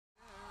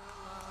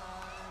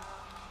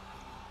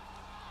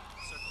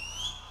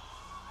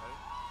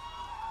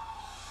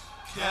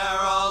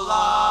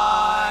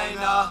Carolina,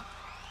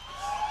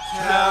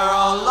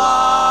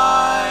 Carolina,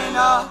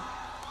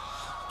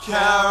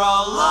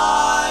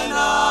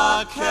 Carolina,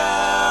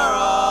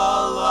 Carolina.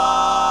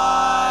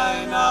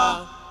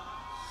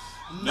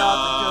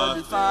 Nothing could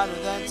be finer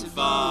than to be in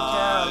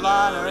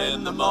Carolina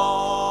in the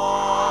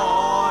morning.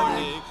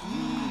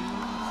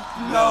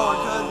 No one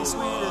could be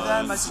sweeter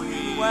than my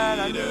sweetie when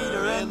I meet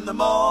her in the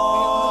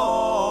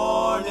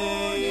morning.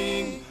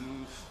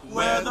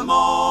 Where the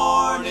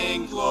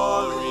morning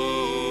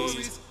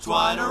glories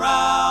twine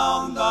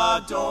around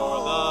the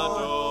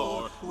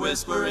door,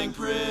 whispering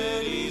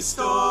pretty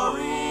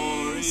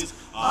stories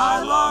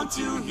I long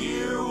to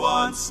hear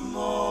once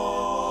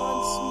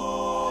more.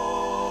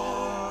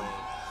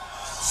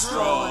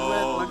 Strolling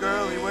with my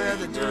girlie where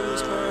the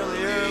dew's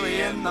curly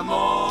early in the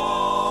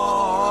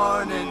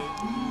morning.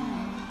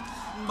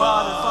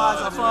 Butterflies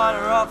will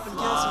flutter up and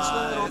kiss each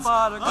little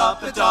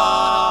buttercup at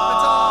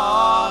dawning.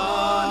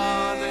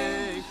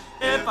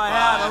 If I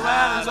had a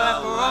lantern's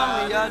life for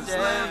only a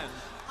day,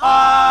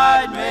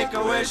 I'd make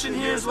a wish and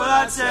here's what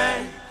I'd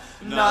say.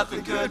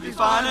 Nothing could be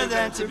finer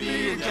than to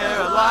be in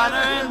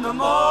Carolina in the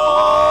morning.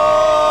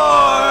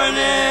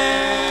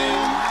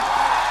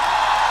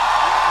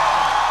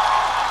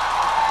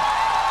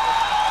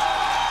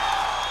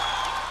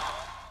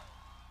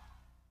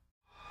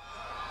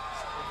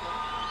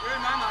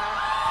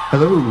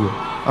 Hello.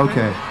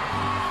 Okay.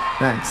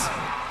 Thanks.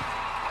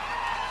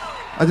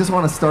 I just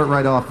want to start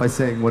right off by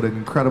saying what an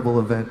incredible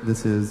event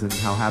this is and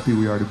how happy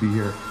we are to be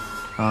here.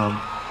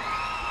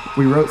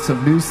 We wrote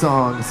some new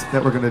songs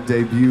that we're going to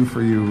debut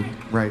for you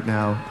right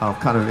now,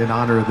 kind of in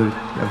honor of the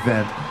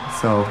event.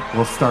 So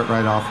we'll start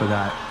right off with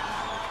that.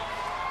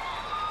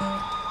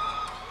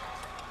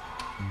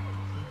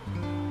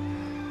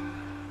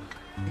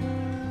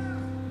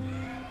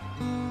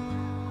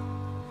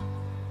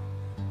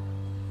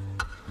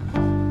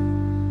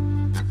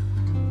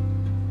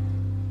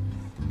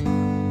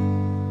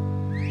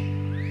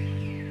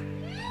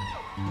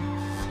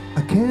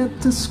 I can't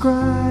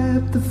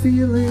describe the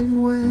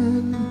feeling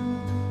when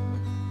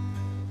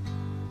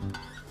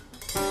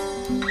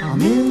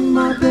I'm in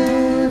my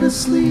bed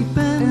asleep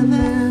and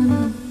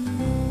then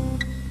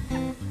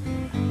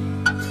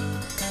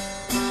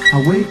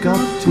I wake up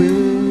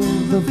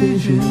with the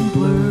vision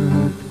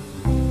blurred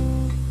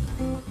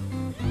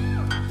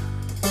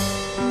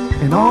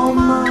and all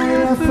my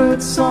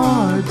efforts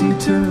are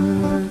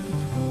deterred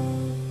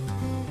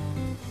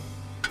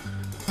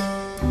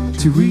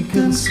to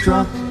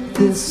reconstruct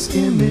this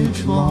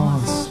image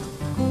lost.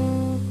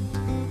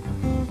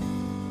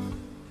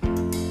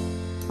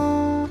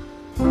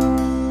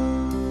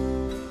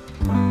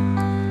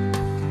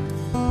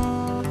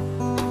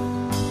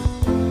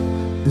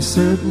 There's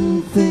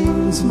certain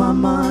things my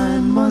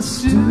mind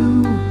must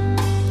do,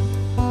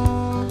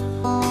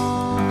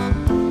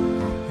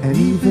 and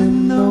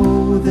even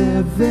though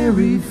they're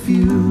very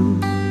few,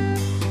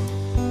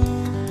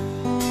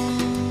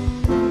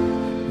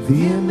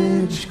 the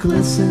image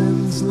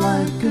glistens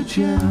like a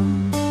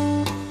gem.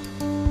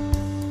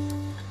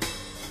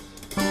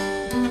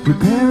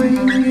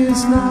 Repairing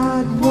is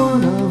not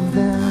one of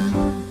them,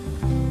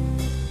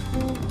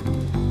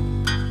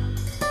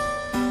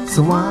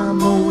 so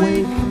I'm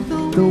awake,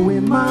 though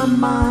in my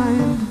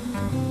mind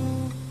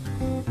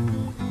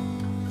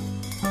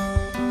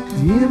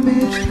the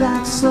image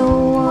that's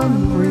so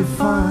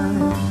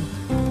unrefined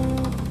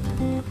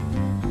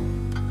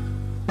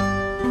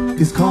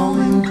is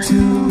calling to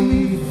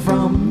me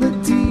from the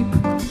deep,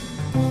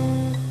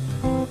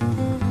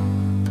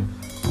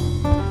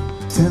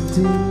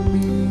 tempting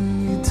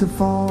me to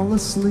fall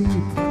asleep.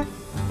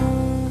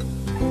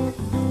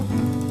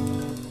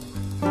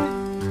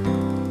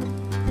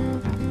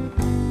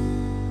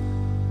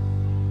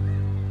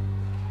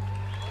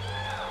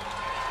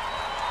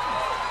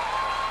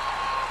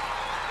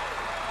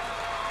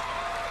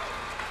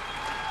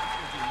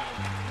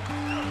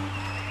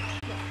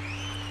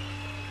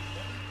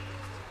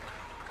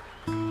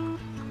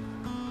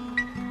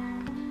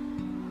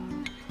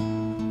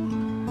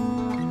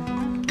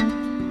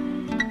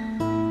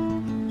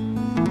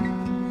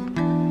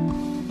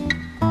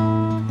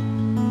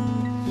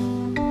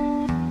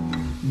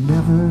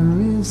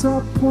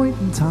 A point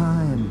in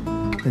time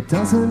that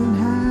doesn't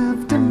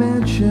have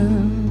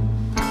dimension.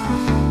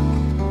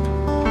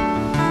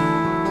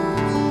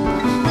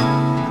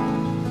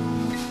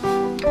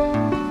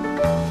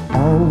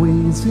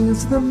 Always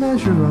is the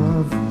measure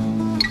of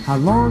how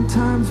long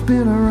time's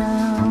been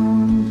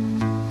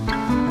around.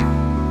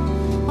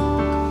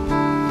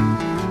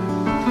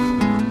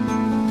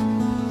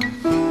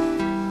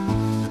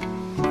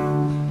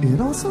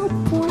 It also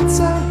points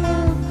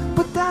ahead,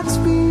 but that's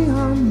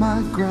beyond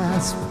my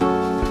grasp.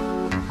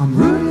 I'm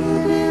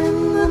rooted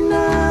in the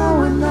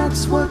now, and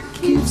that's what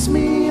keeps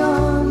me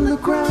on the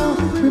ground.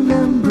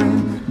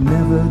 Remembering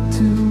never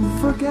to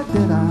forget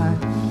that I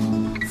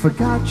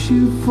forgot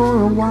you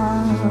for a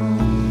while.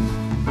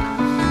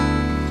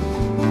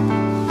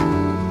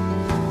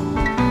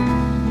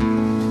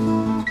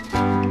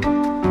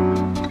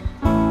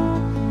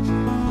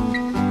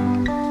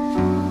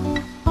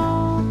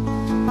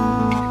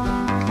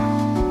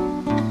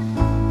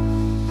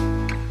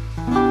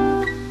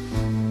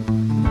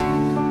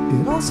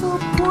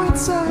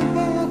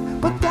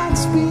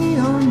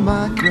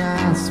 my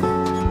grasp.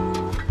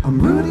 I'm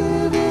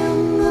rooted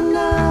in the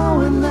now,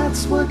 and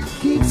that's what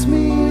keeps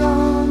me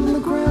on the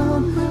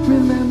ground.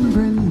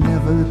 Remembering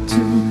never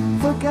to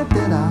forget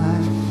that I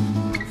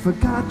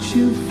forgot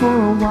you for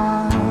a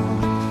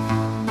while.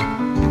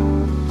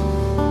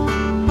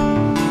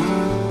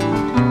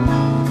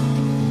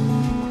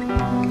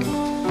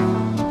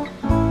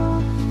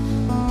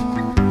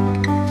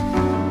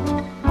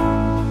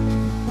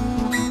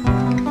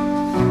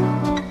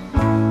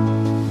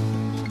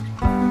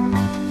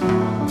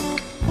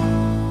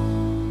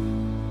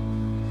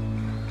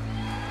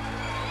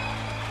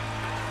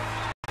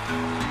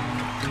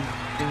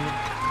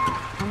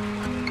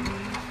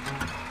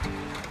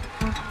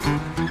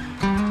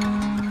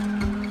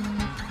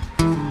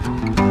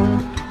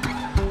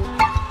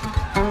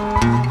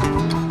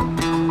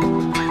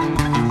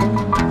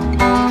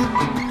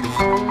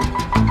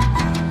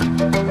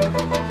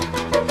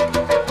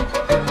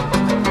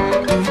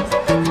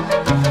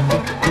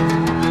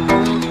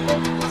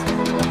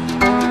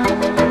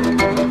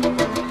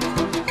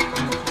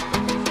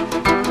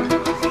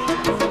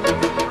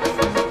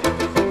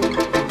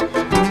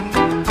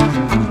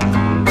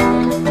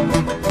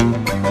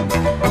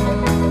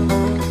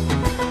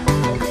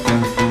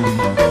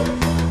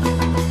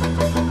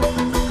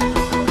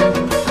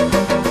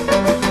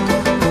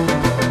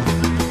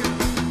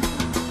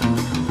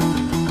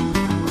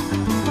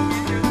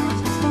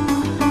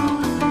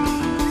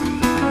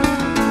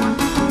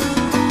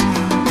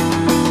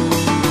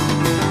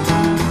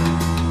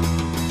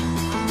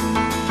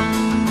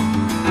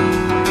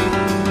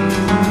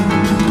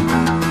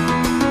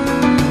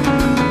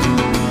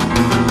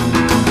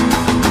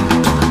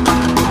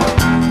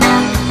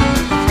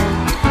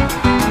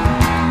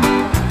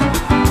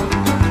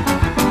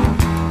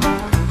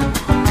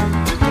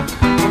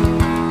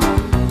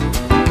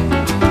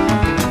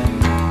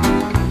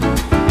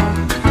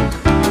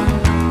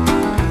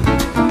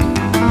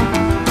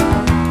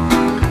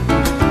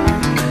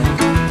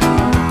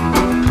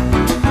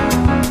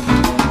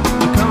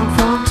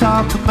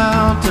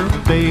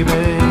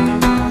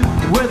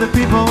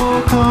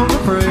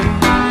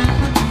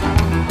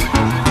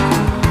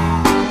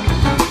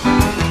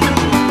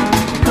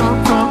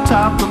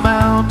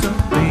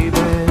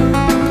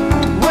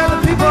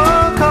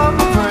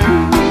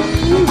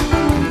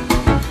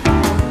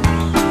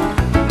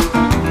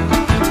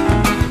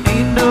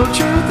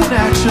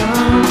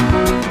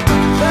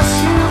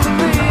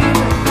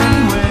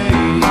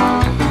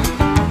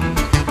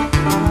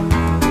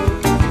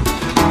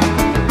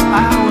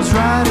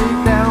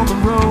 Riding down the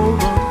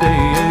road one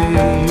day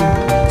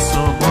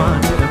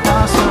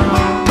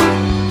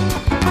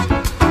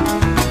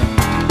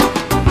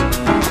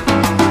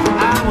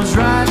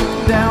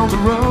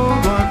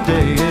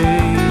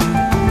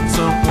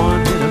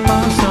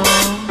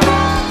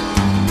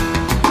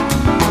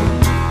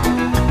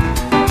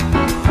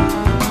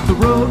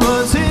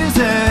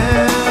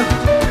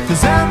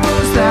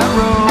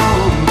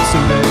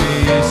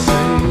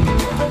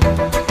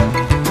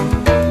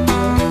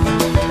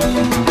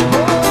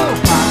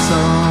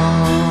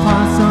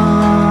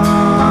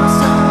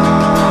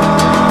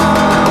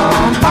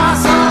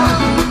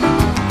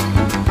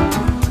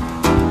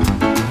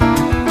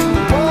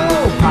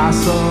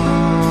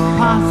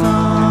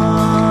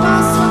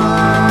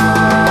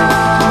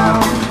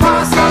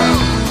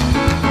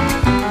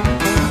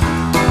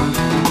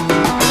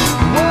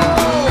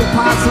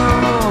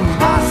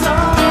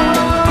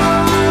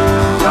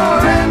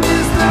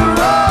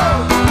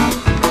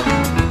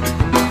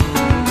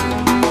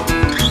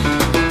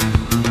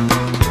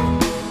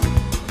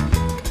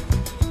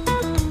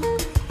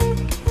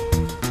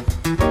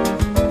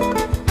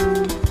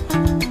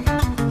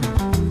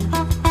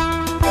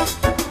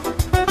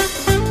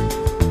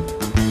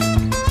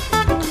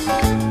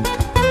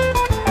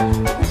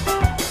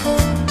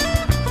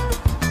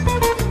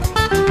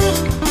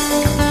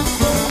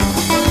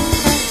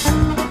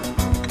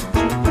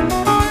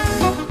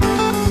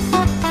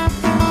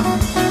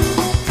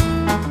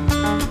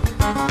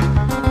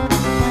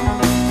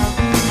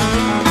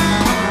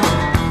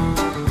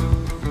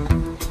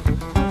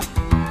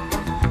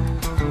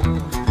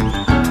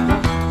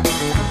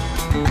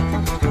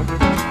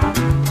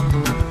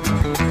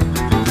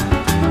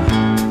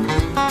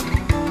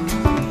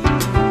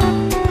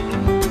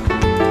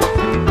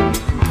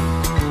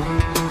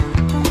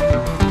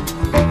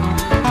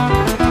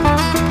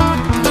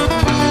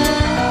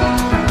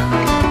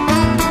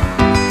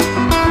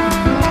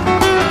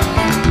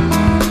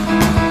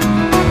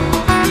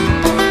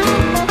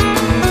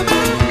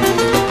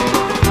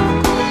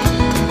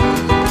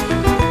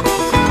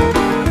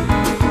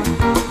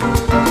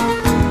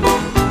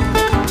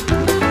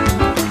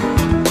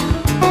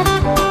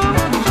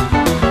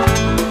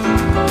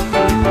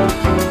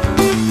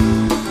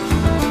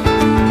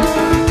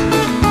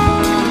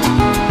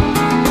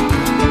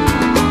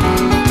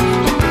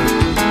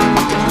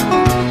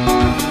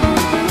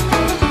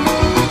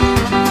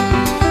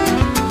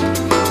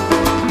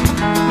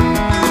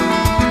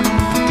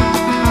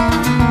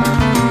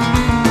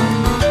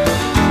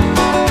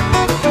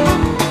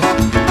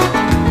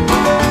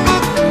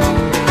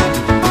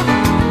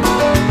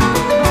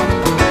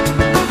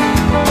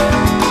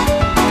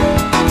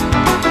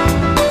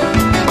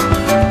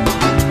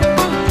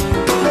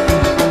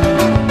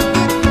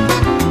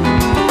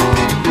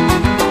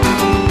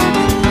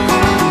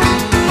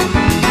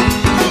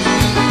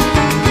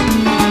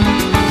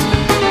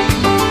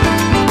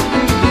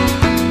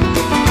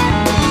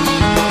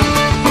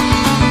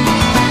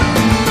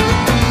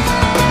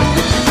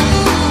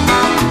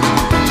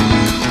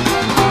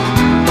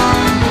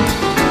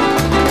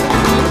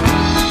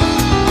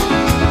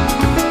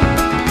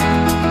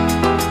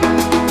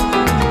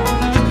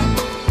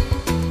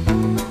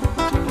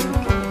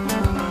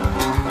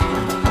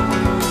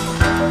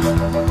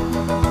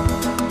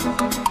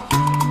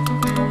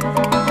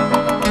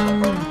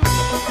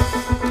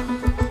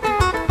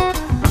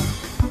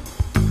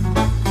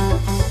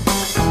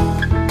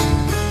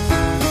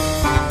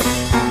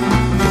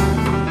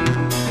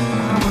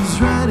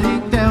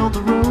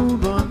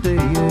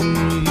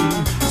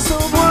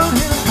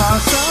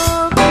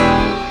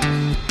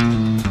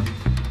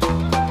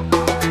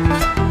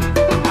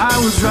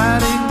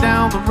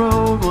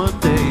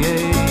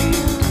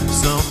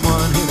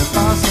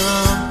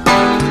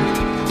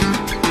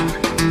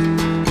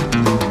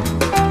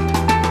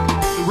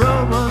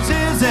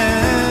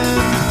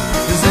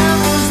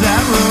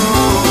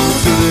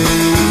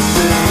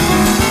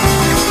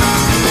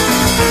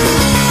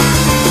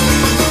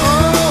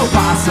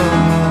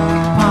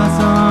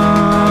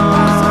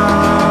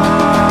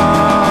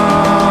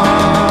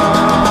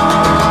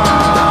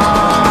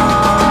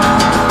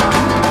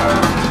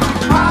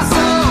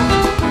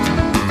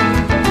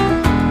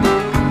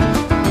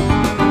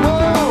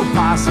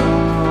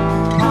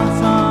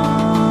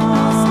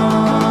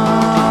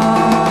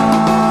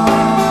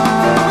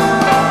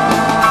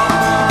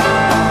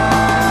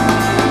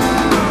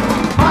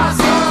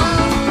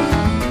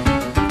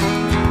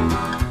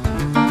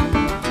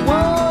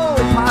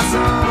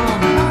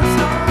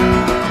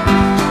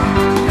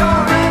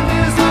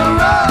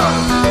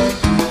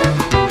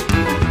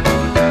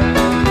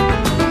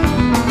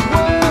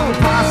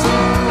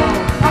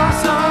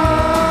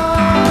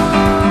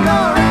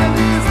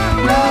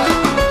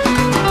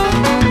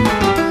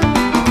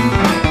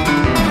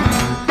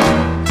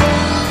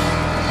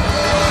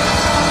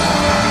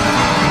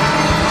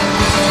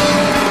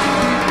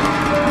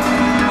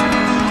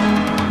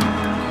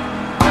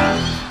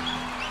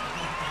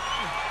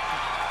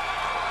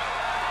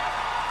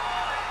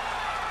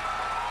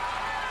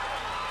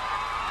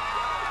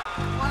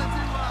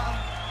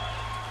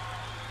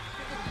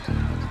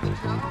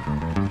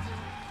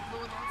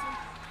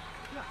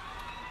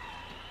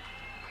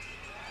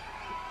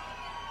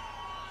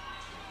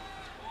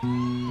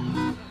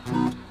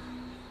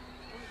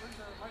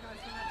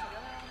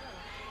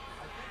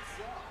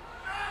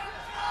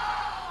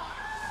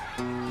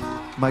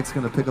Mike's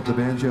going to pick up the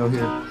banjo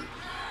here.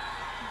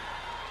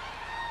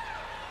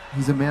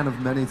 He's a man of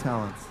many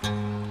talents.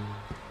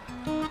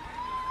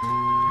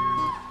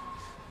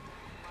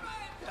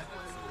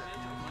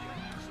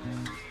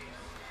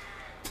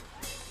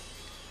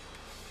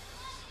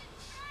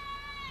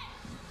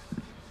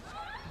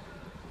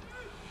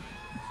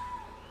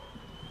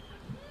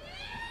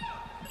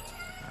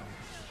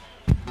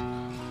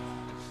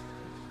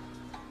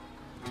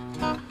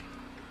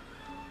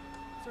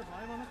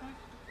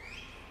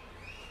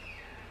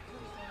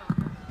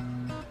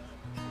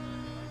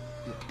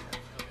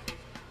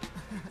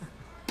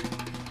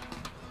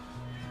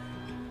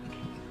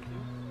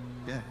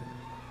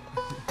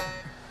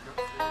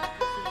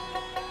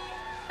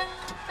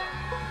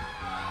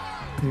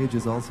 Page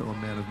is also a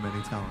man of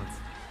many talents.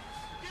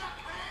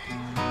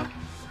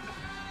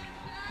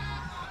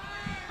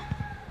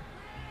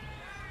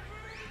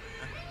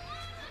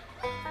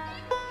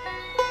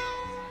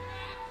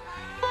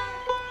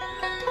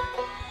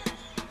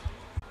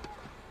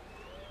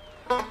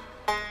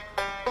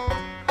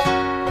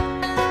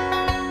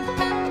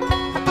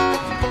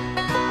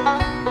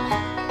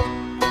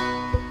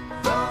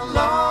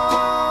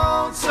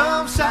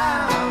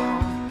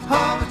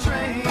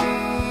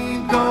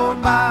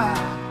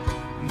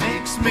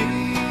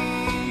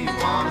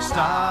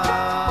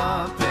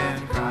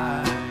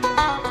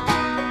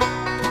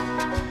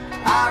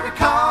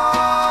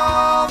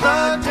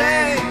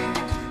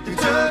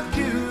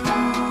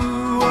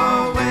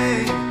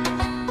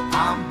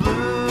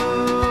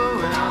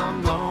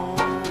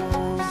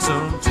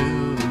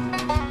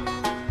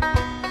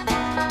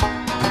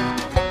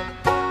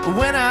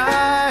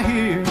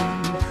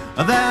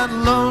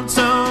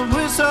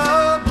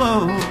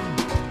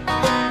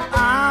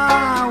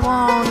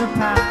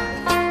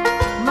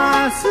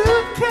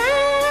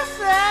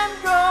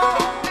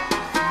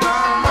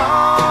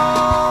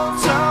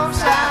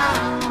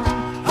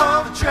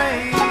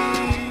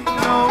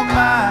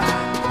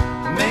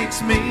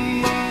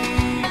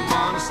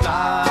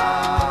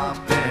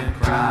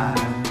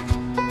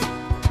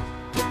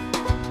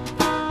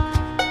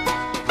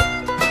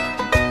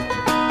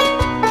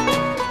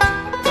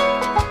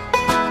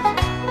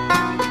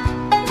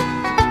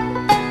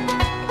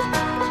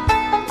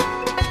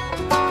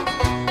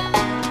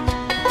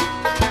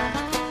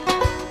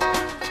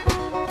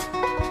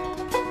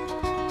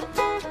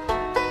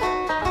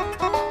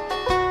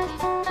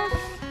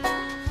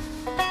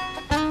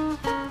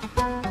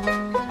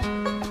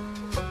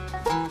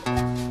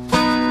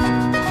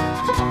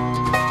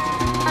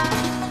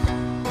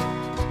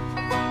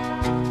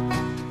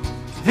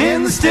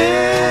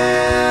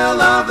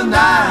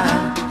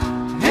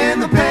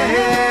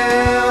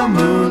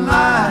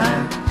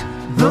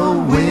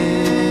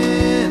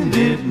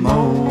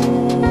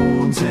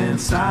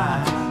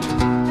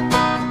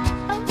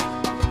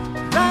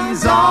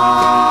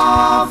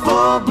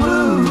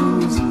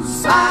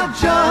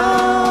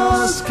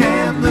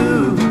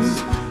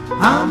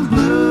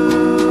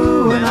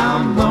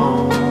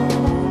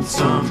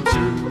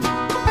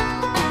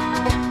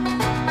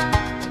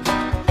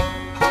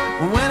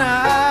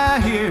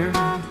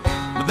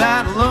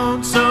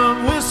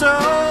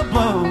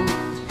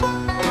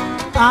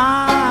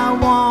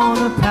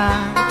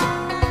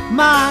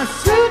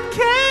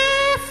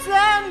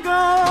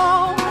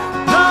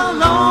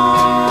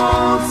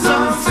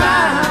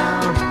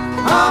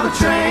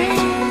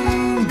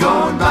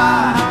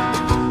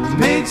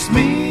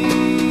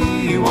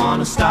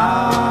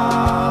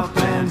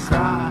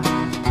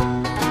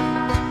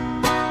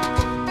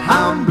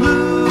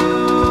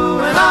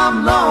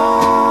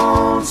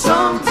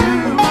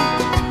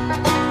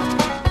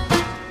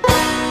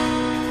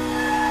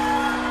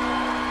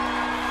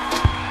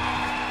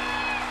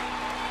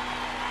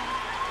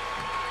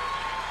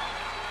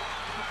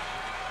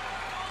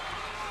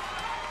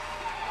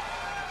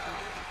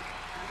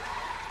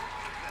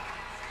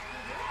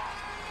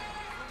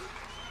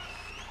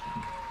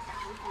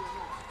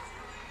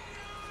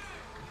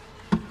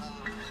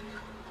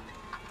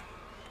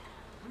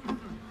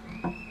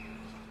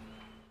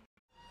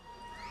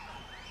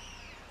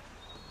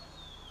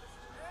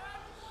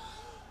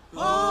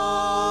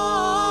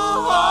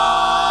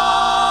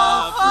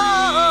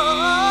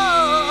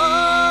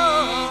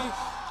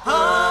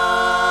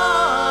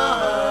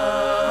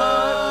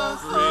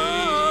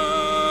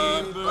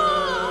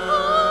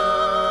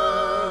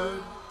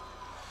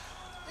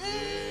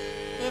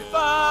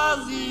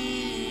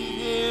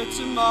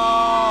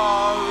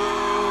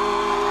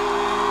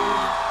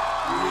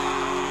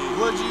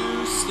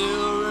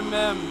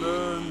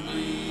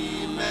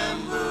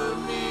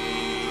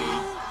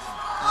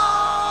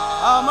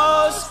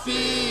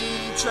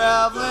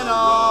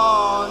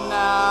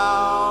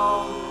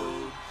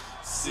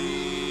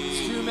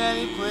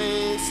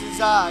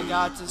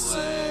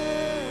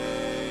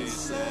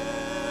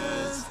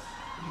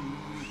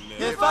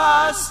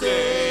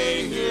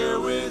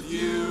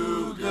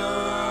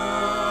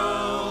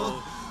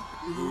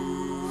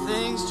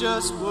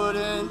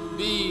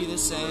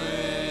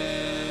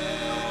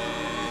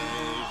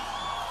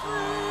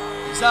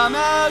 I'm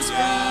as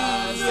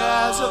free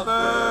as a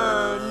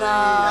bird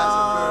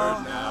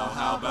now.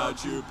 How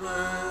about you,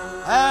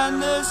 bird?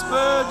 And this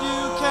bird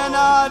you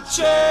cannot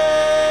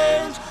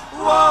change.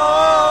 Whoa,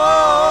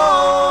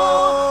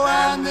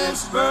 and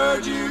this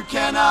bird you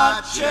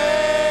cannot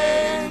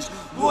change.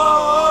 Whoa,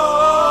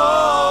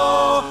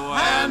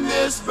 and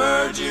this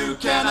bird you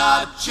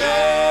cannot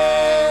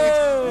change.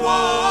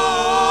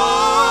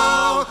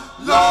 Whoa,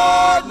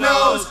 Lord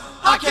knows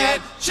I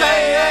can't change.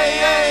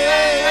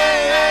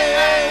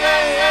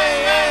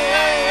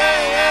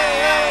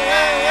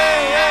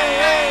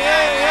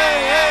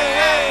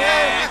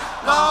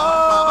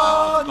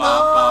 Lord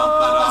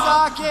knows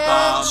I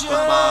can't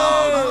change.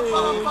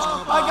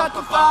 I got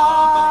to fly.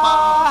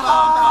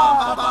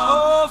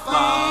 Oh,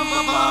 free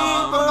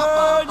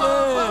bird,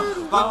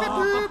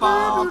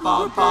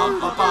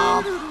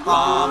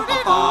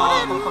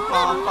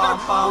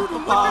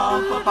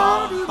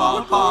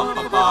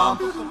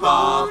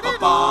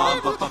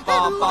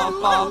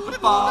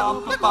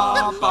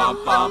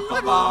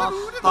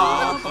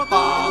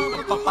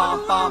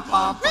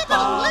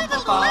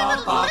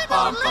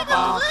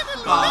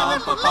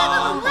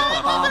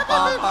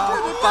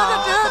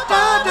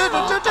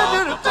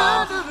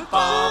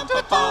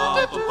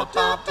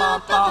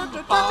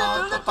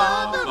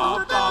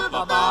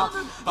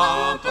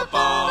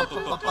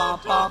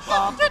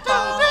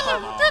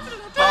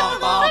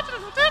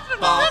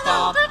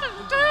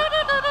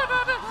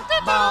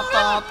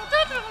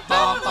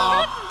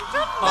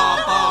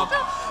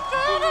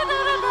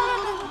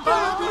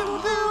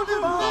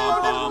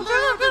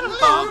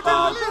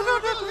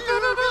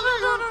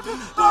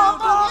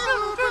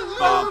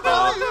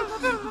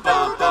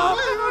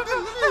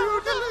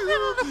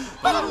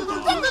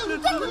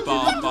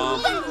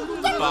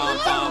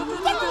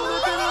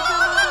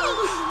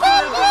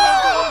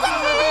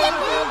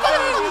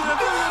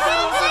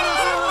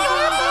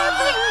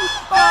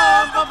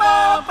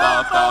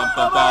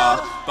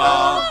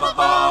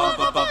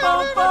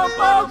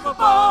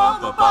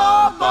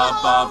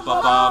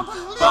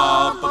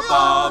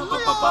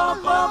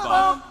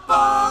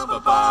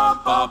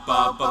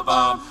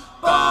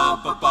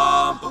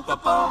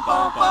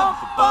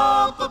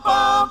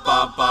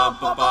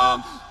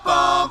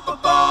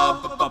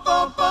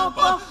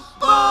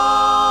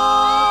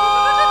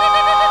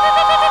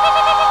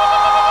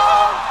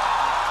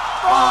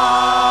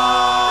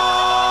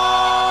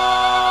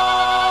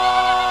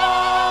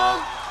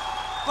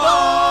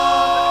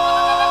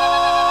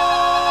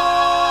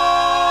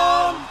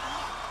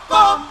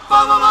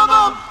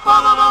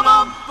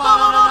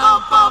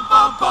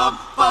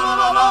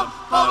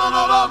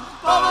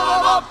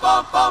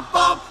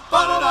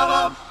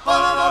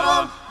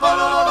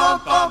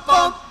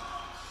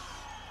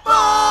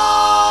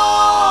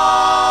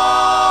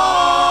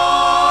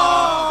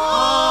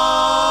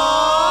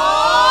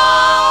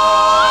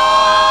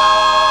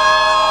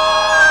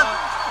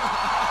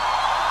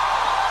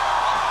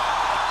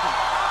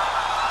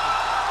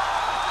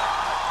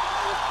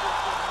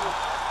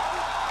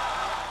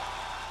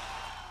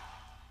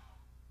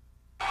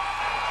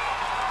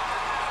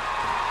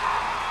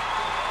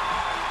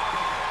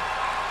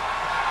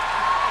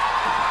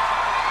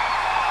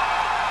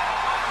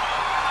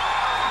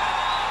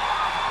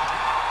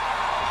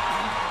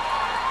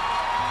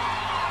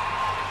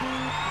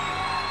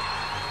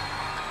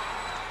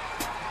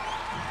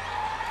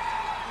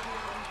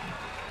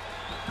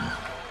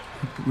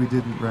 We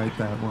didn't write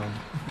that one.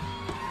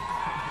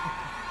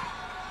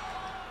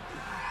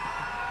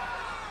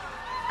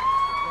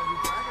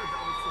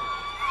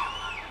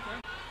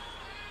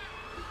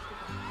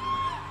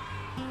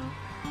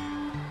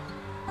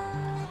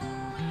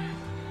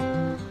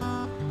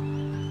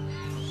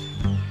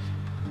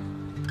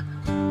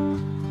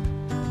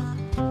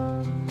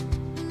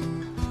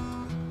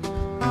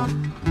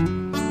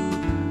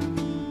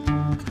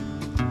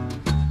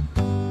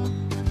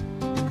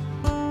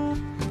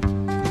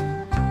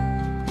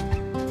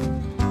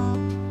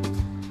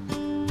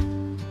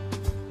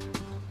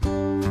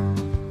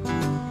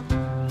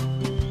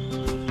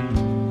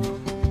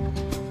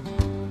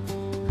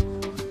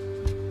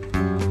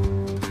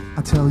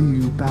 I'll tell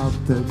you about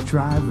the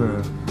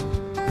driver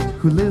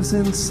who lives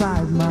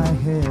inside my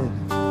head,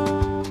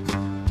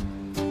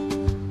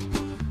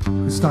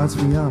 who starts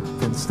me up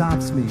and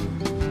stops me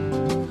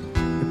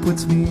and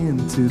puts me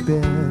into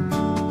bed.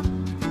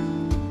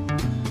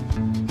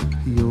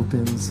 He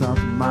opens up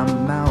my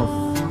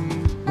mouth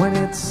when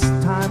it's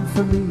time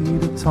for me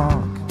to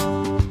talk,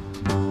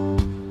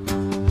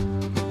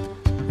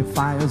 and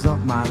fires up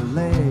my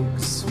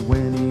legs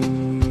when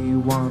he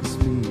wants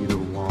me to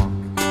walk.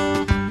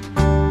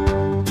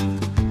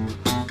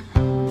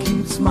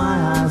 Keeps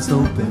my eyes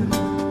open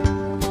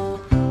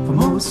for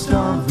most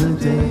of the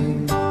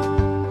day,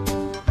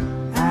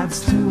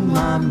 adds to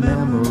my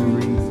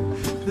memory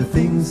the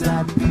things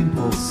that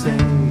people say.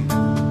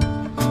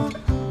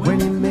 When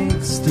he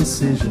makes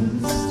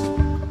decisions,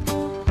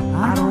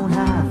 I don't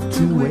have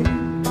to wait.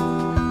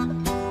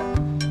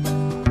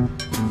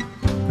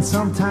 But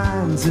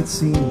sometimes it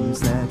seems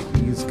that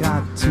he's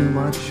got too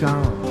much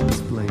on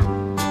his plate.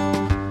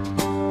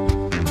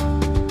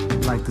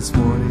 Like this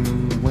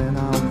morning when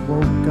I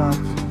woke up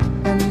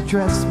and he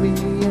dressed me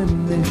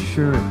in this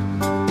shirt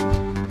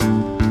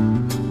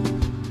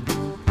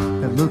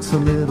that looks a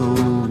little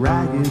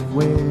ragged,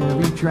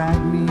 where he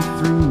dragged me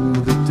through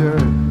the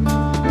dirt.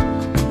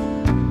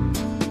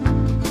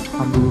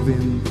 I'm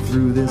moving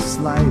through this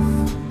life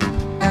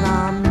and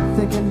I'm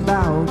thinking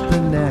about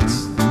the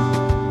next,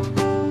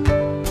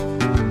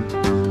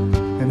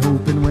 and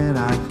hoping when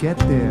I get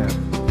there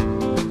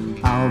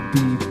I'll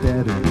be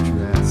better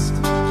dressed.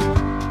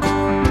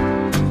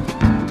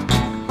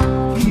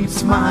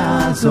 Keeps my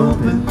eyes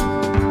open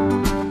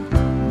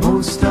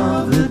most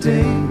of the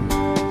day,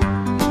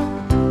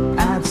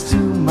 adds to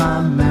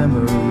my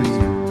memory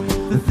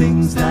the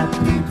things that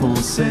people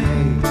say.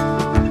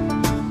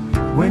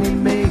 When he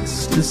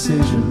makes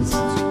decisions,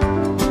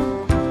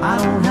 I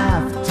don't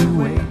have to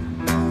wait.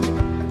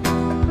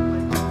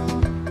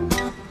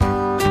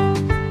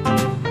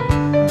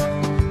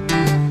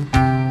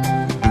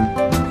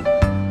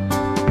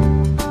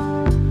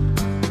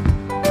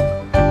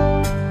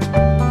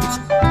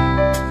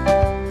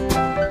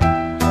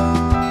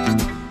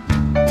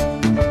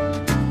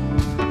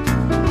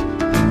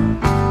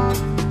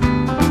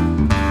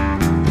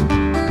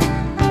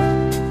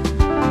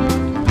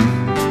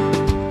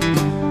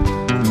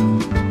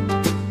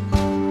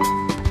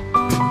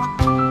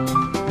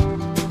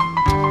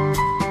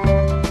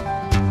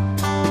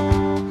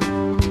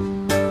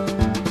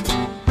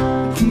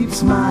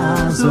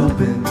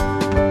 Open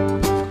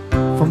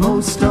for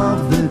most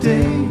of the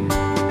day,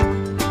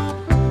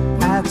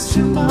 adds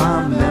to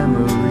my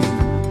memory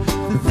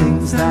the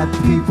things that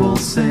people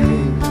say.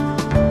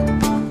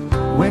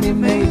 When he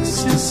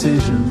makes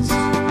decisions,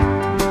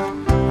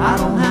 I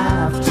don't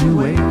have to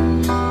wait.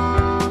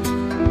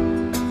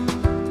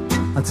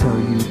 I'll tell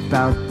you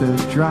about the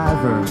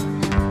driver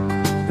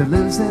that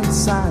lives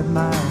inside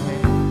my head.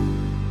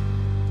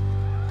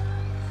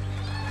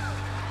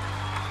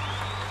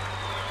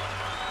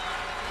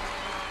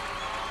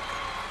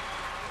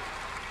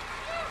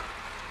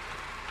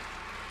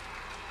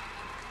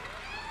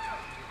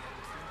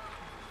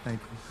 Thank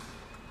you.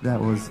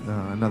 That was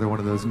another one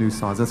of those new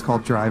songs. That's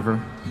called Driver.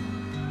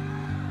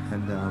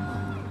 And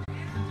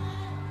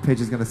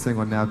Paige is going to sing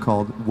one now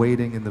called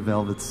Waiting in the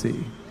Velvet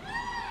Sea.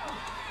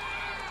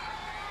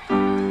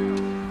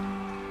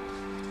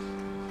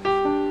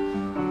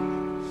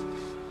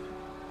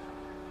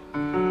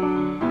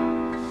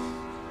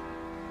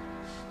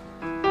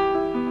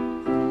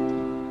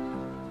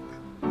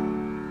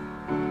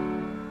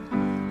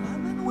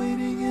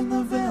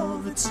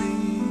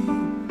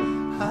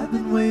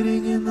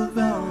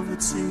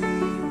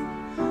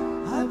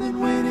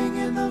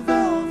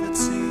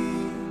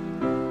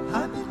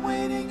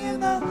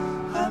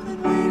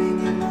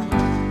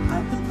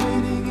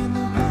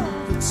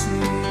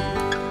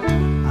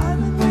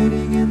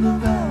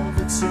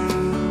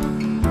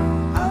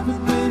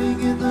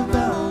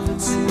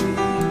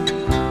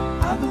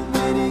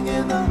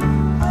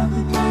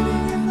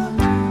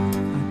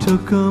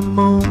 Took a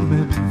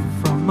moment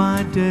from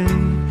my day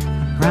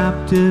and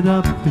wrapped it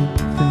up in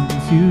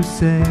things you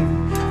say,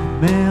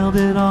 mailed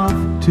it off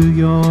to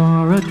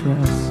your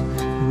address.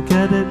 You'll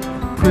get it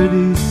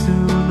pretty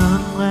soon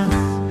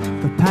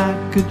unless the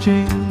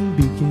packaging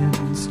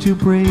begins to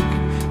break,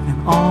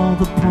 and all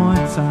the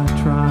points I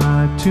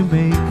tried to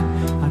make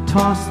I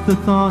toss the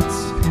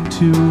thoughts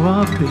into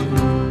a bin,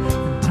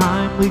 and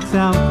time leaks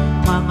out,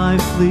 my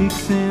life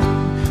leaks in.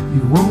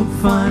 You won't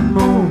find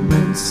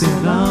moments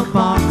in a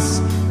box,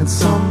 and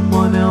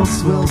someone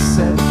else will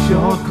set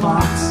your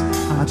clocks.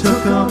 I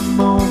took a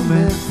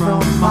moment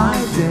from my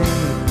day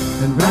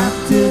and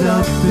wrapped it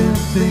up in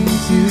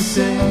things you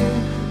say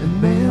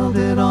and mailed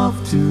it off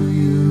to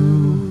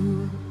you.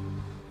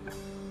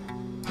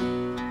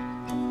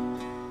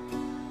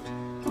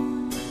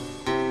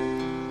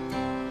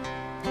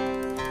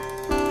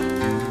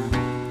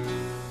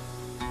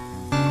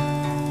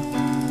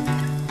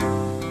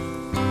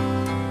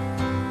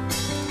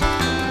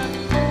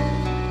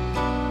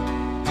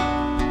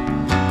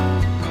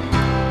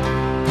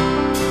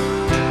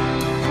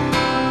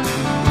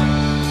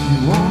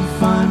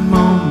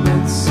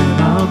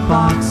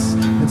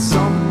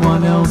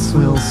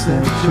 Will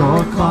set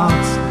your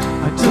clocks.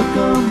 I took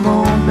a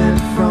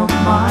moment from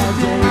my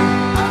day.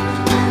 I've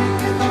been waiting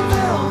in the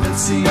velvet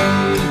sea.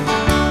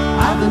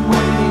 I've been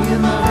waiting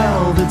in the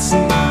velvet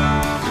sea.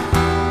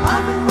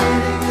 I've been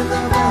waiting in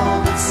the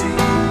velvet sea.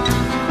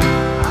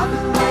 I've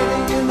been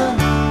waiting in the,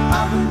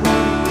 I've been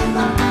waiting in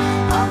the,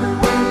 I've been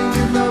waiting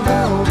in the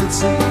velvet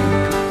sea.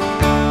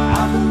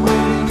 I've been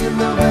waiting in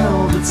the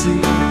velvet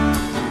sea.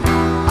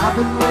 I've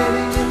been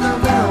waiting in the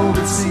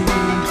velvet sea.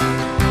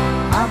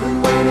 I've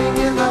been waiting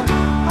in the,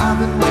 I've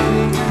been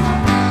waiting in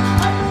the velvet sea.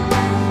 I've been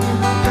waiting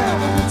in the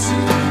velvet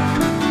sea.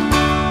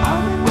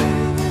 I've been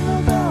waiting in the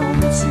velvet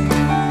sea. I've been waiting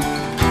in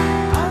the,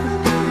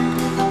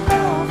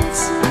 I've been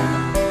waiting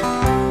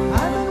in the,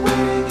 I've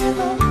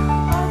been waiting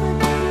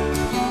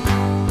in the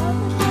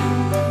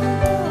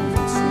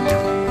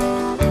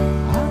velvet sea.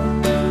 I've been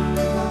waiting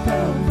in the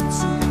velvet sea. I've been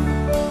waiting in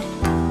the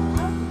velvet sea.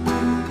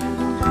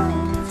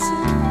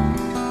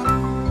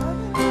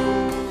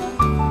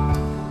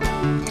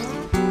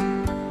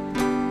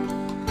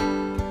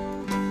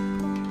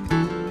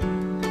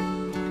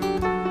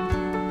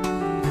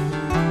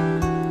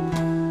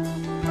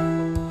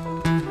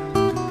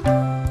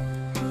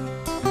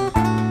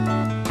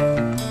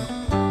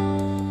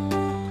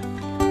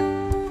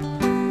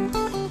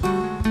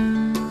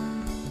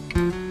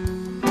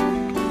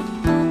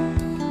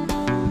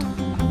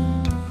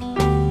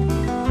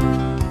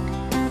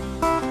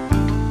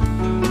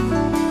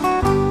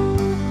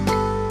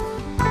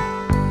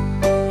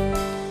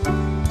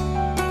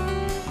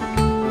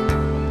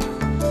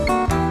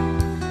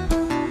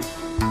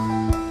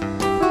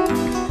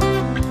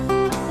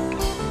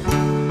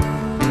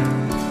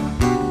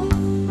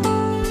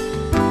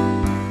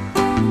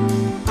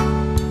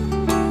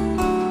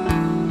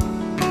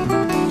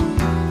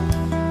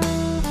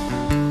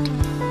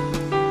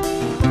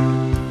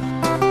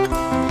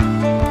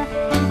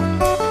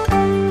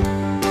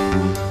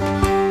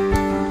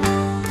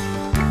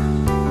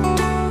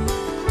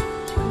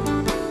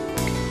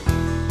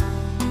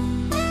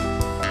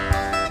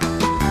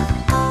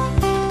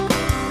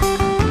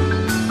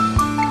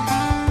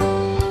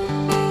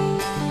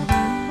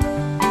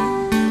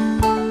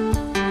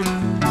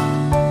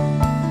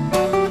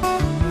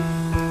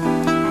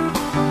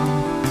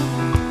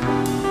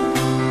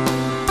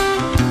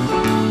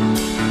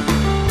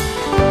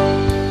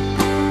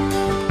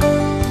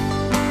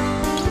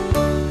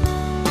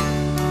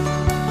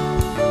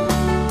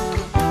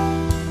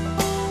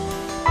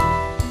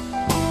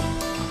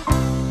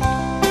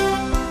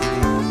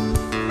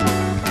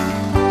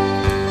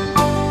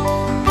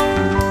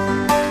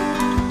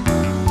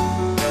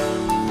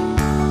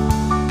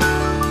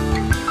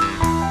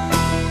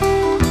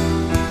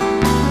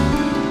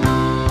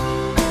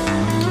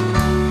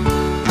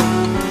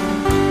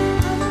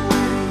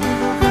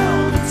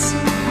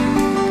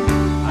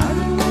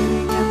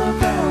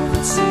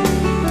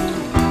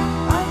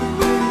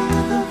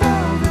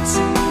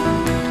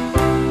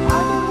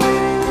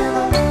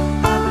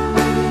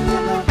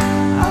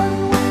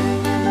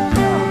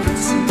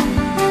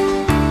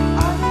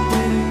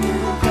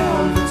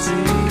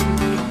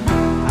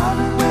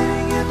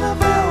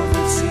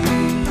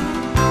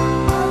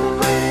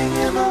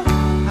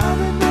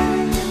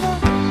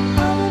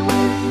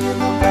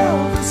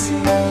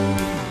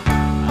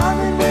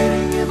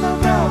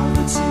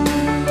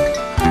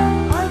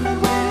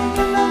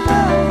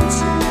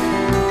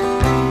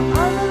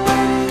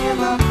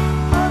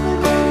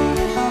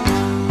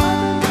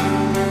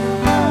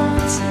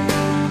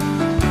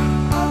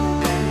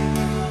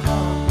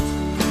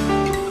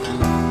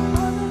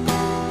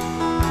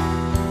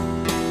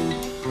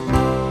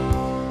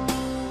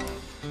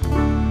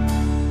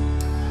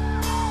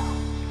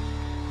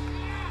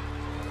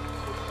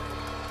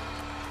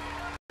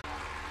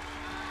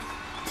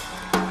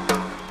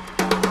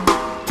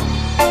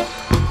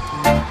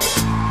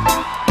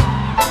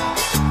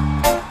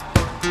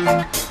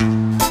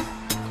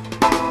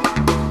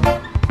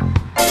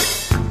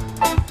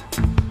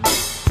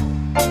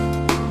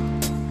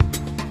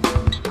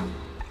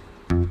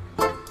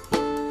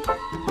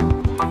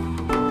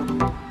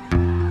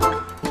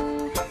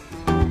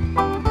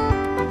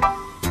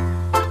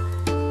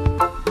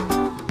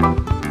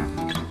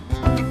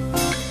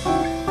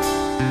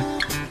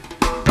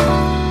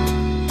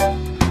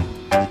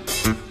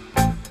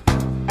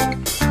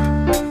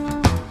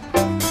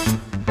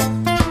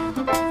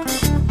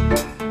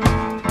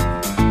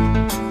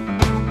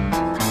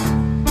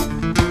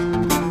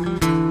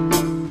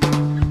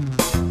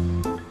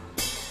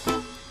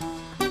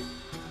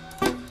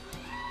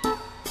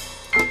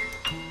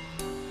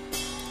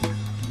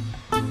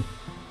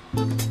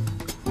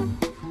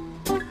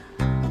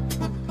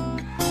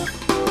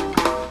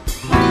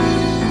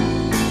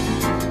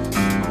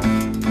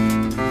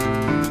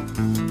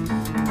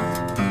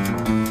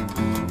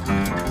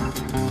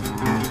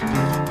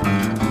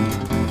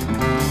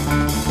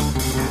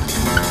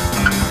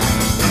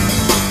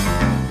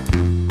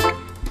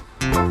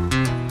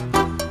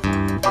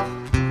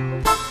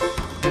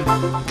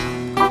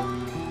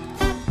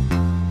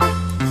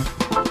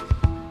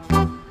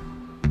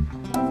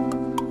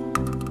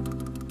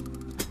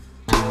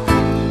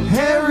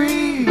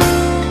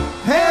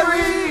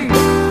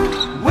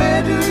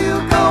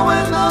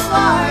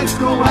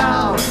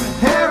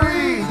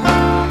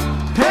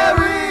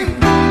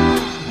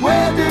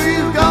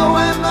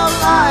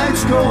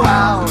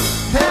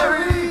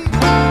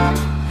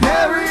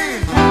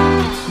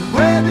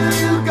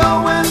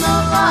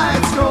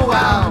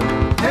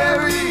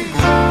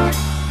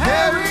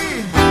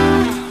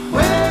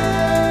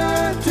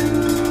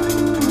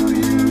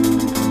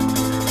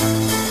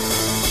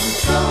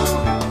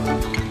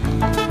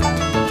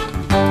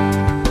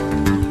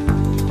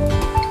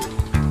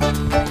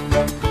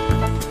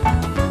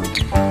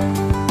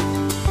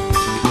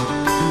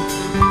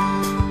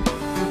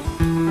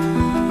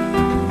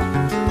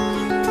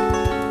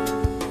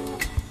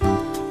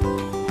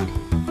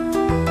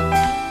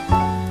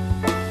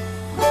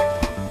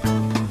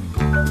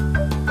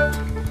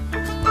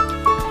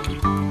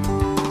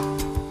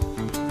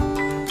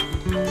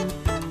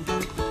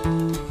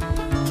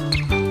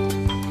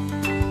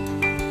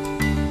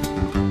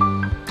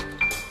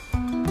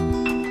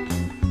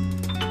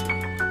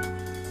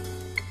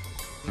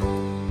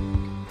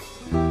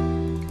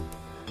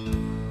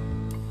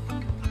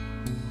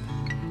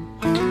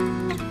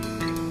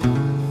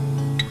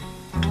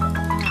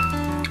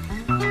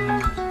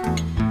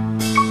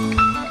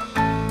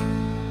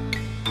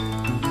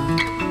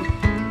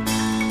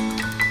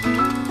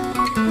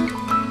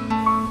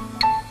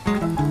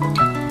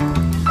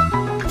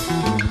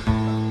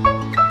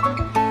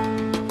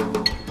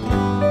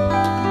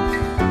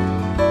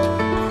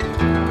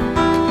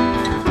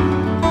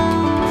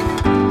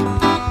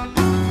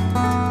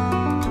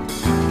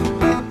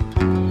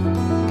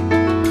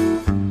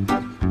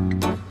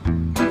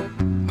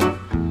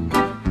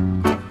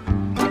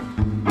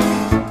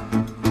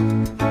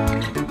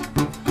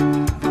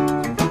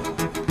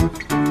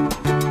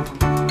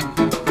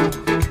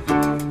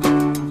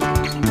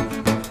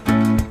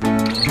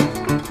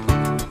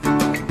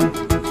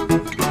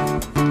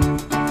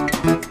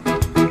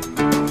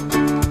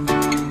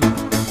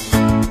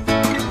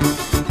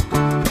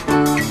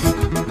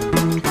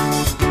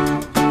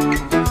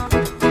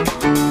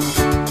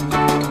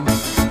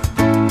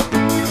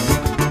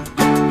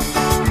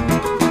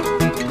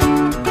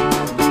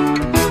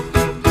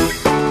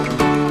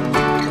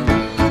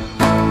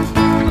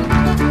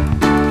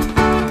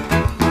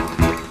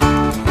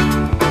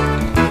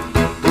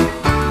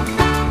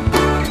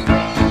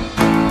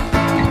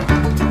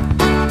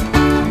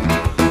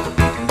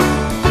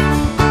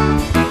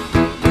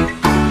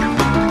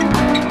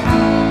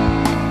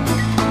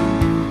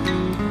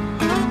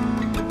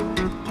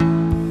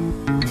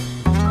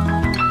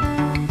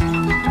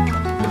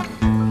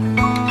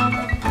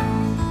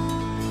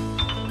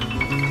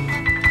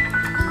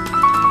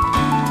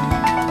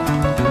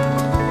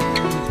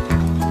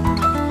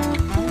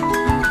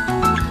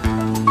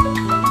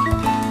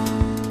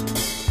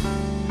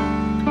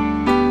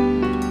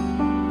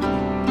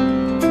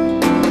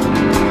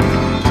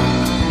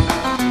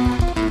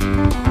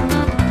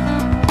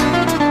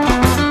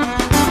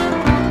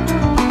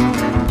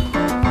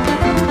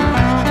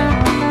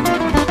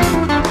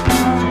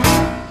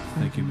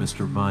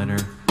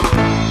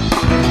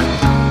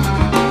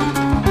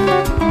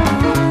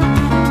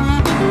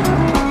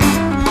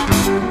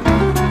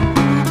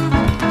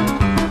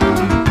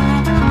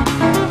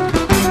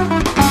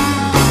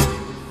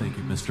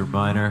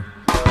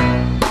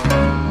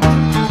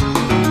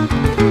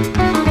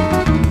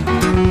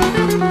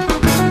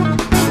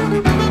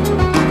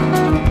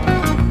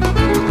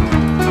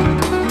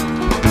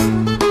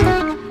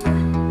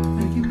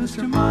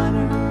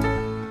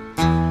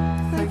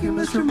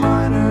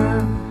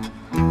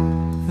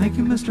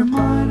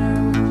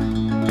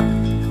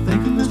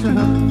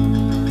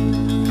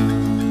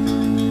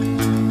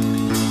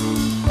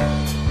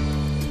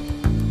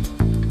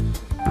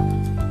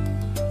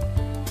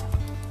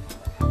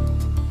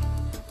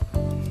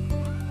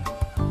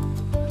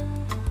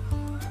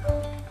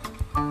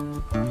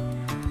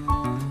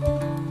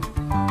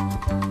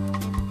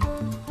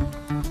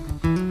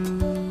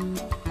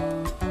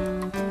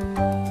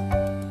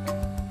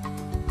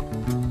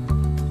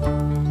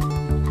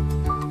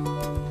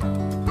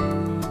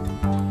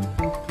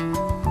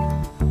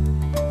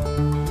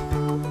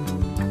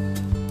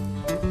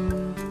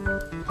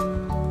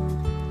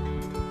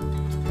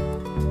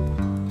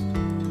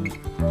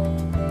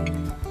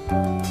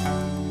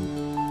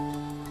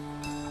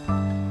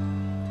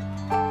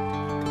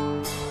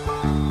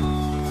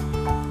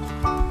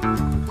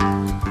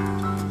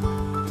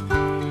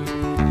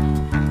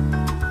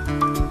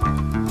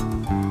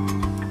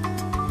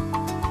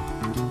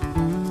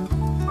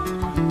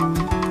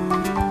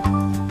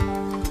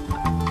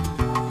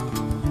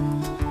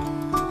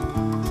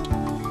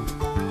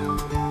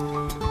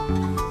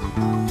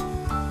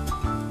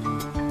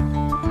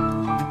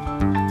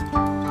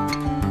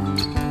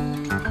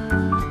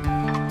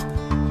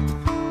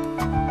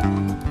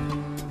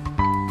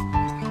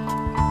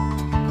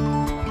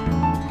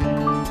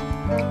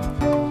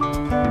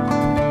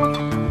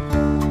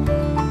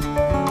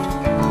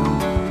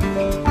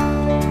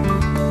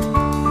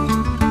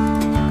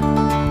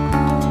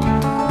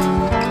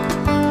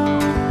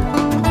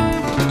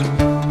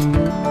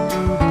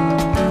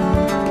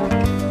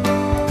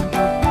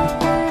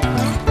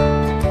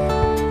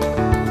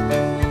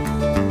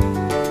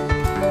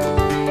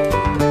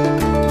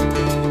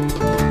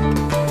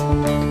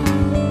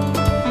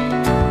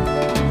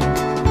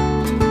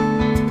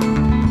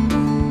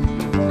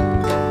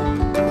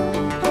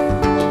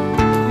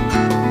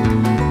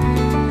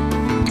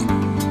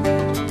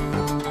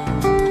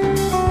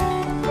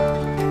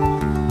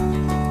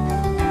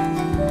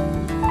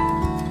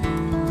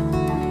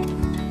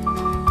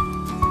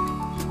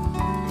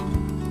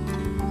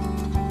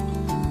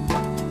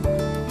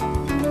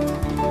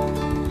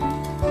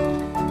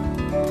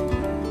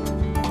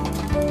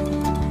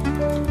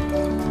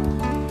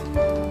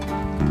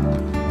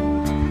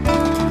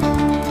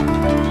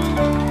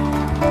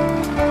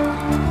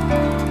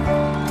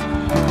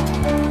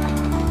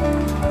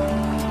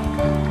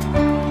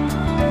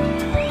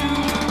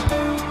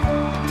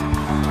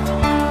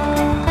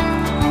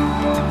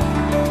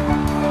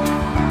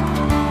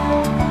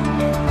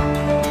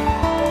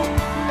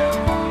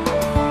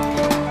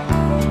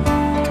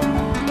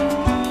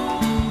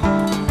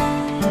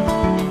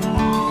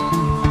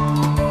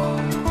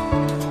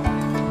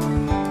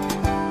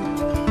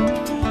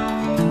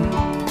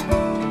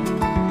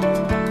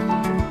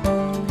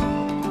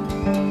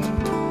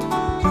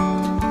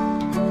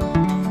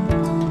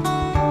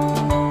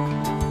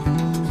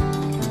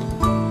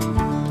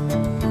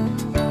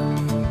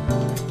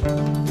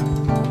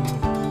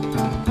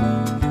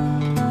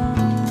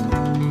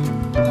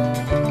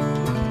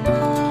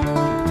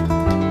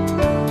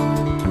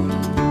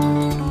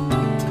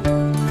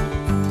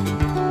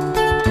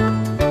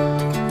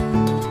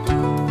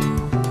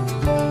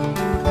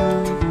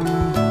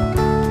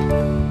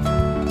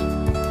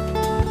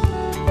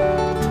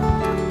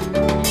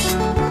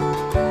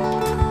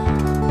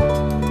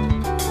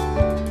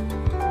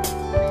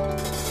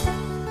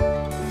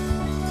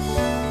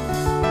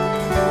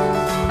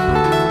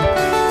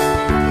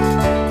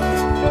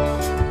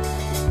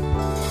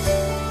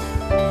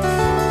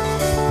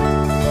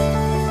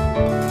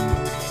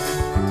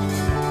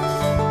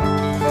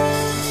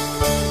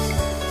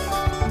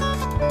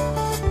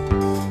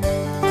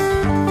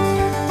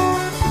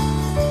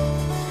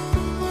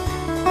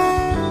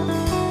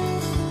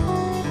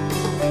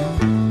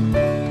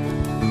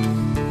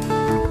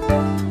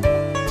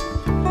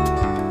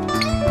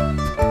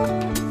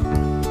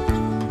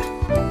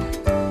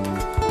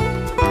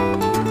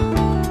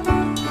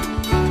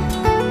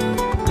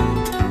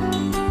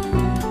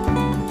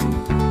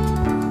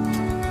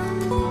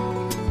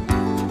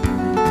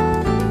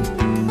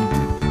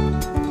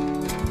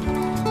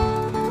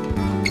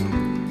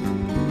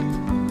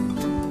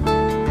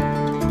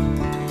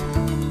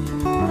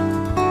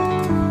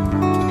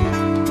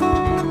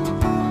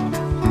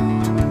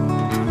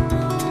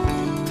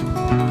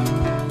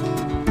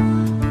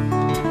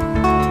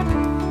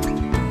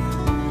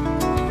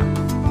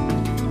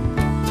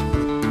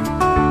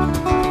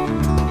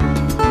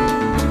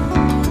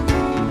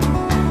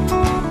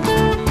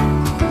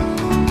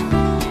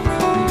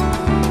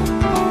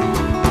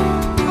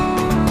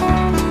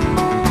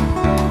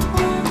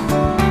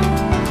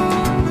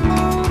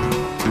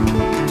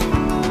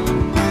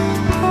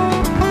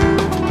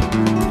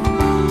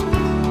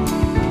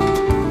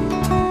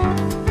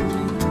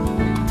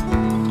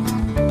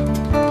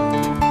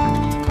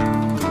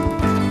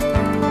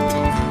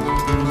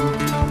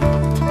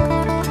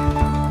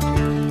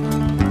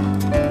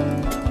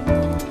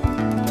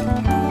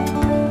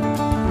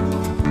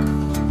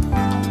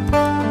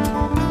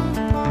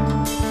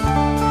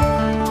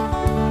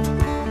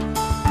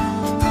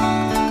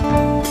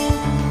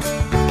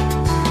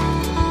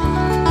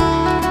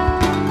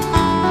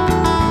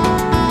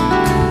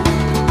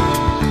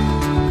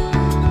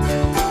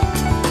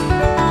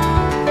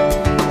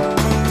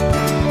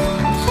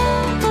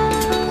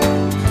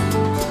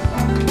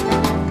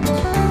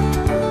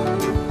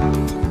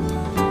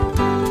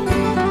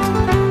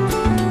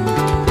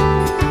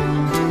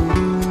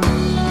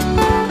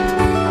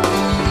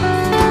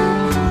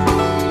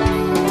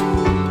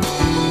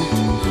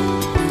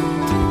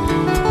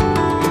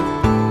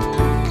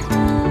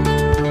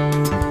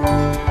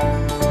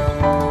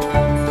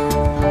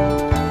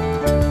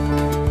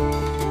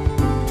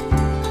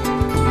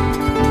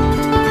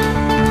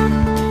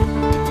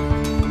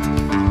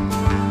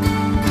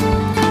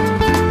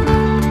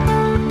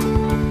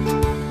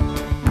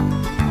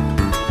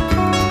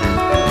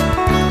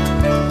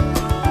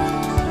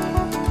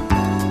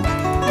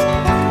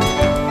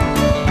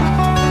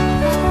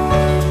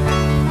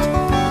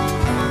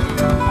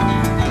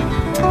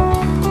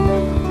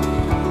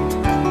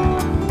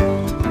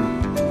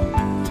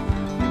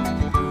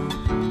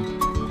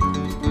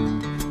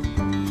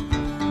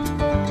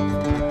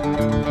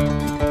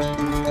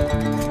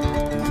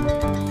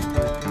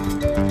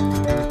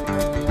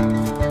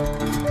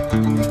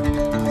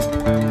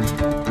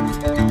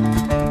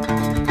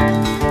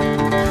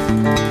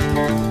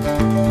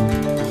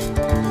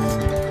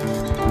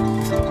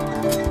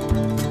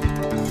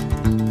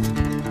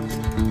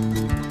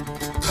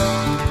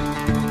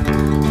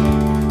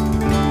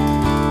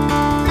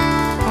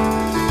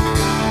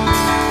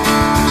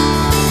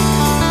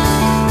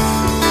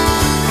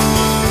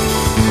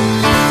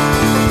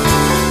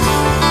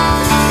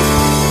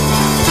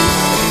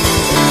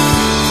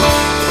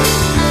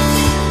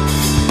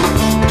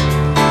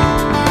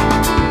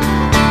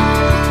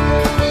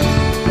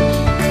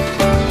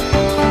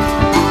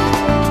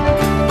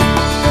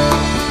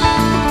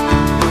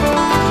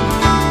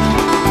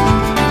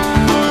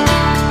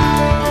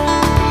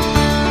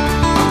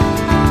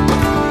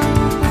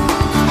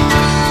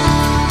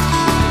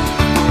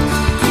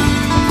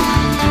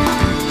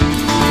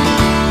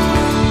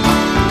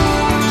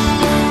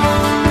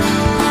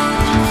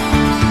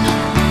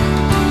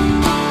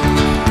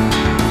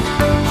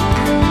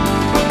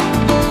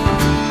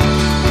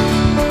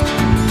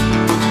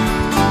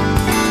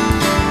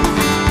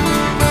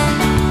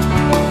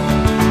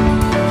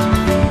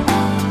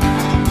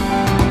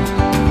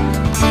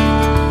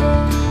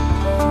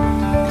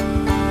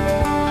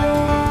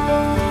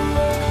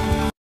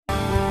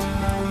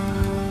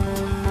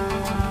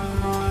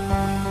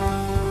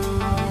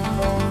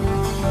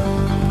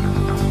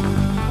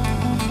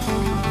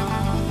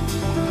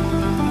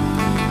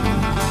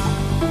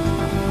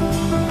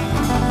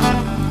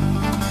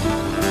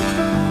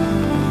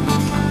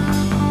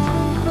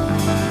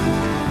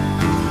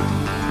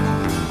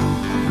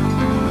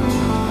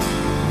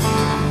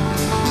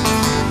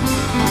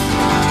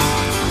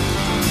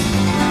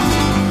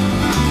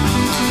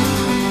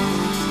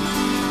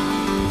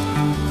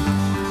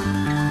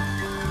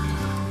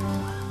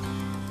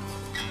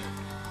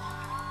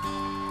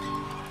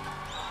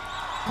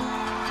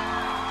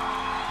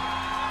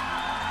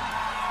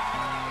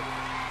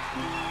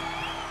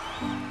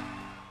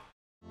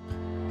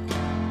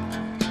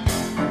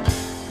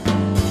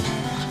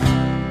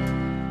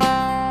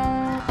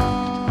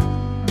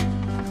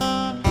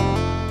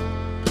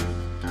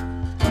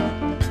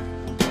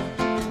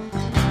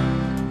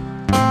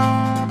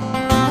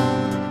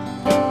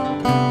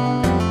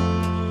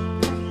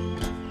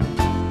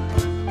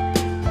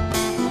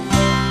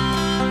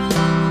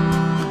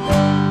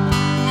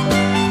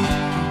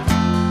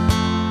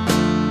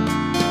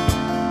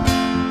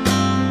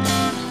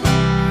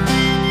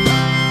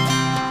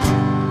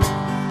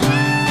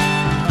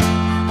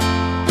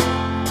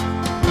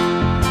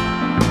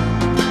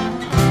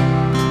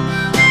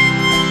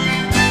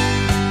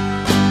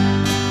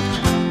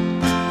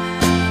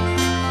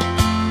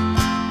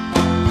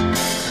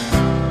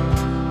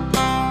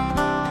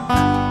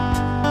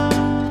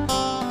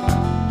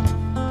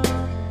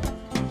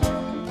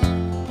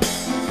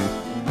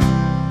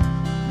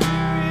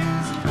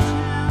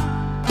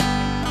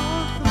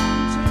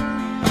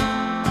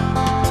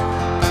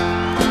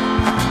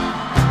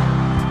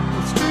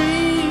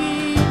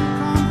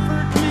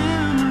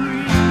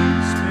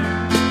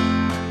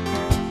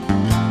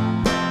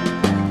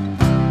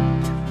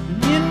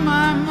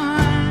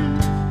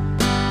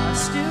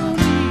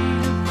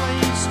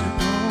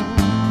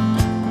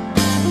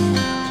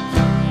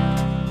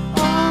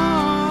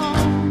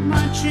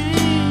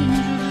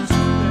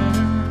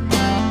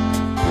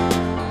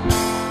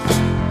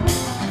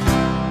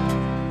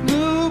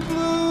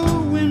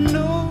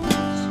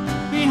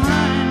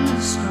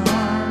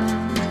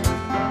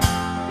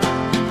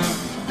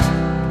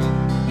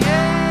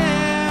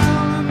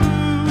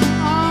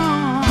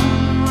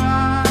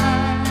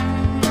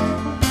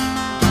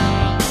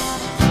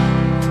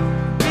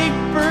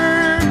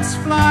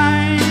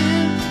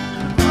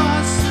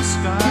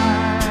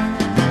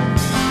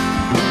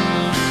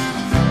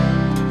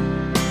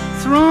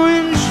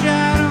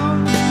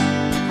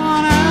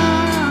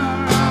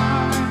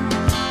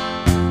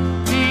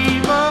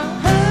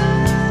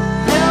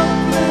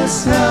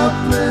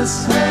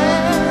 helpless,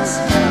 helpless,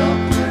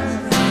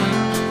 helpless,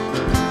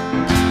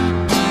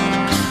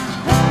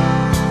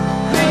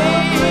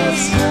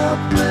 helpless,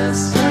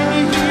 helpless,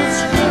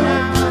 helpless,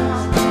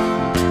 helpless.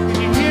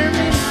 Can you hear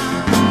me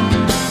now?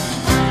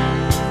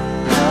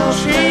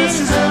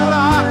 Chains and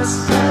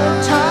locks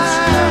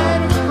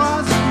tied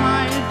across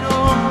my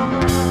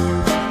door.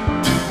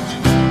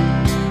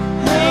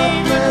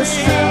 helpless,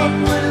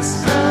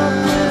 helpless,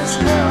 helpless,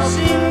 helpless.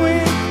 Sing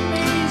with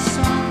me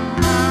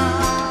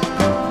somehow.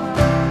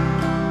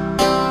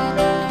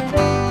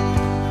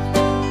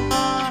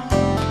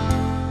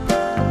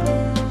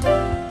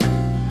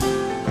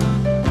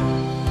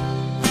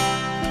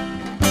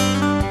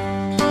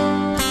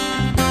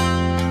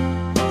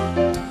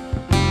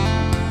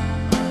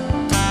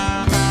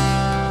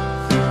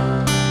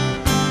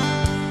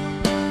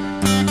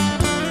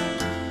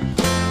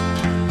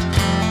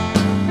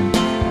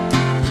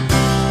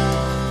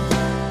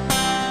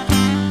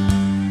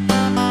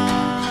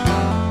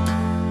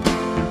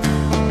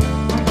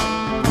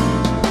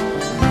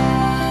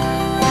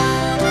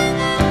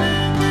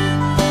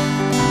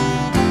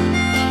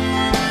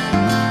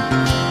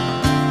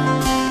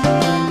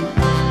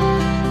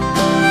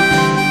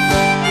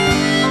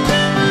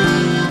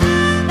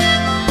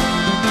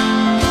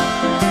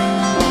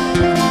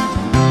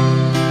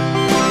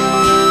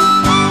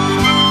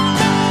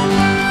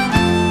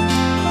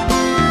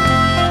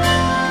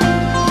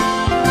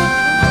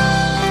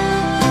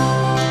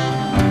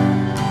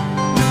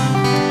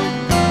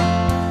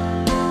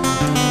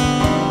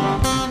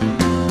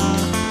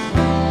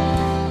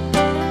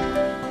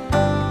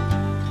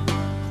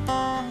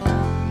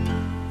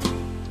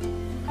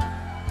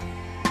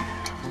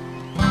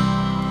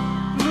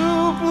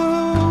 Blue,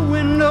 blue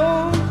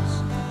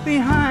windows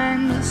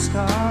behind the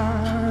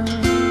stars.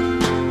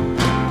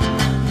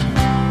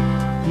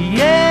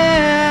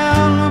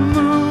 Yellow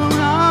moon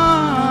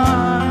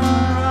on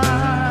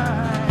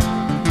rise.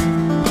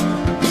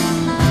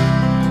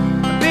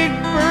 Big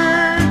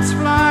birds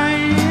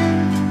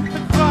flying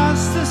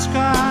across the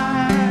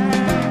sky,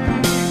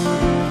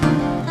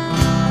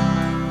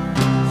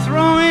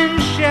 throwing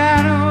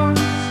shadows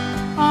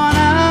on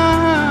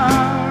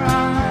our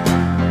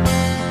eyes.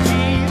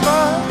 Leave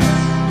us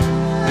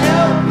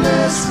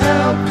Helpless,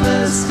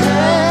 helpless,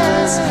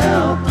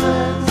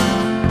 helpless,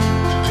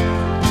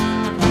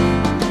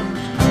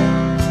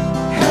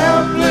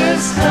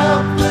 helpless, helpless,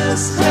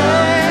 helpless,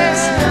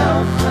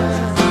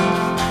 helpless,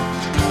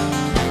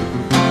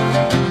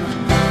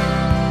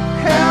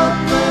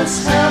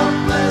 helpless, helpless,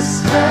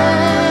 helpless,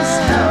 helpless,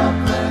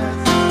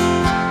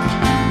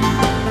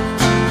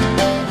 helpless,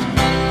 helpless,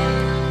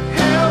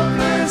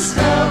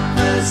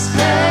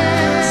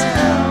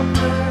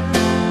 helpless,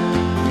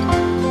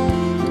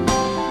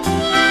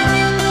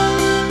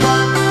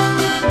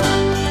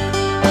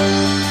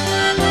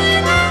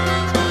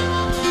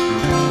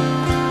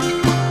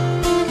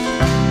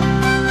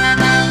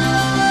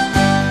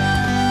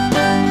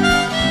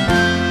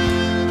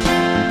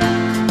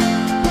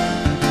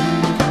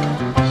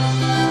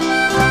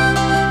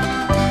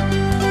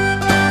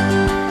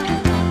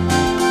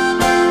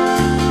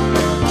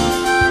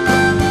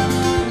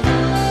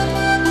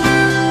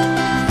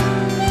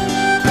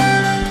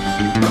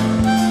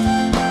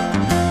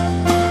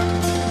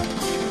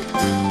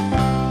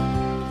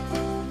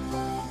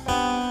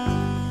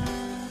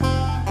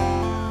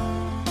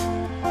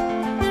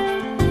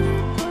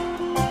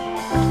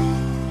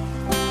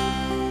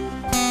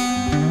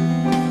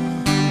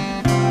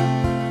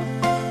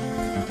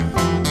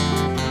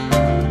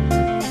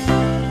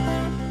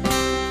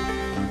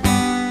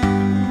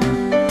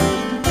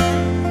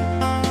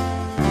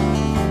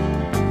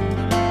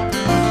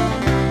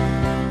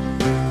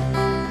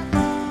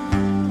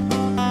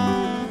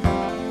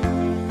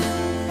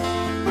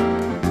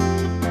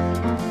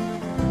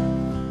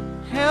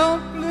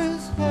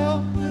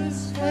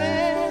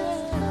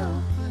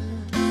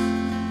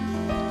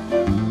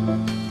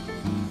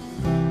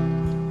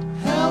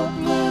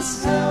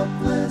 helpless. Helpless,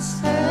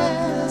 helpless,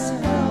 helpless,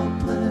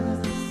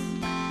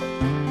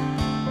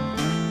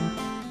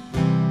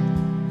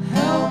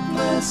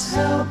 helpless, helpless, helpless,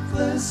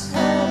 helpless, helpless,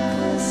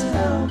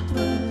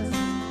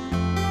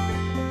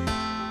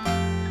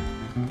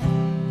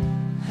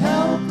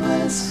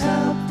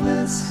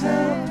 helpless, helpless, helpless, helpless,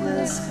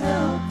 helpless,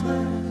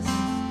 helpless.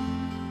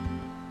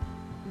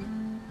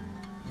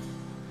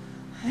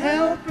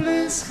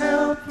 Helpless,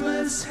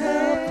 helpless,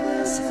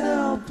 helpless,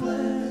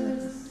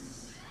 helpless.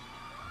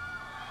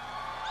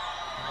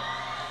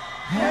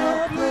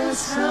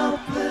 Helpless,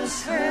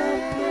 helpless,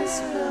 helpless,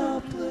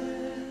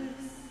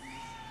 helpless.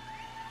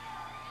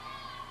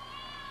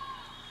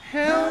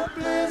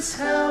 Helpless,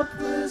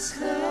 helpless,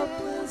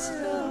 helpless,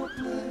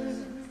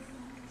 helpless.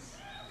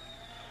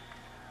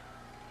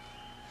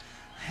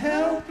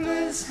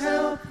 Helpless,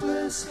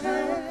 helpless,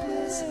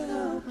 helpless,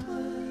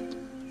 helpless.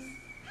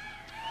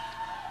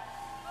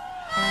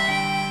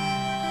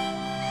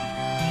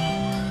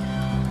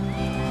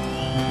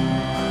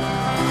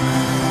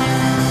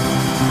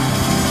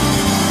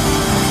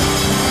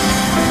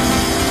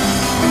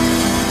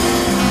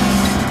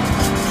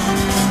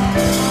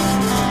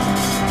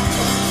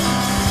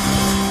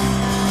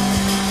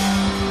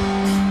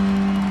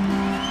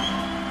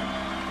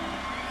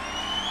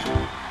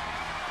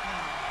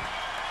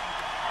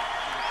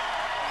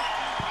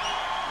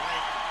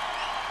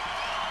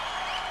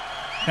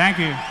 Thank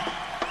you.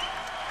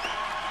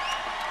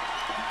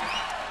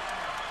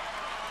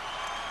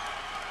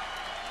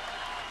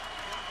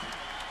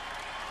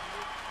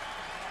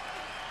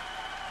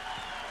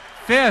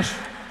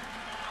 Phish.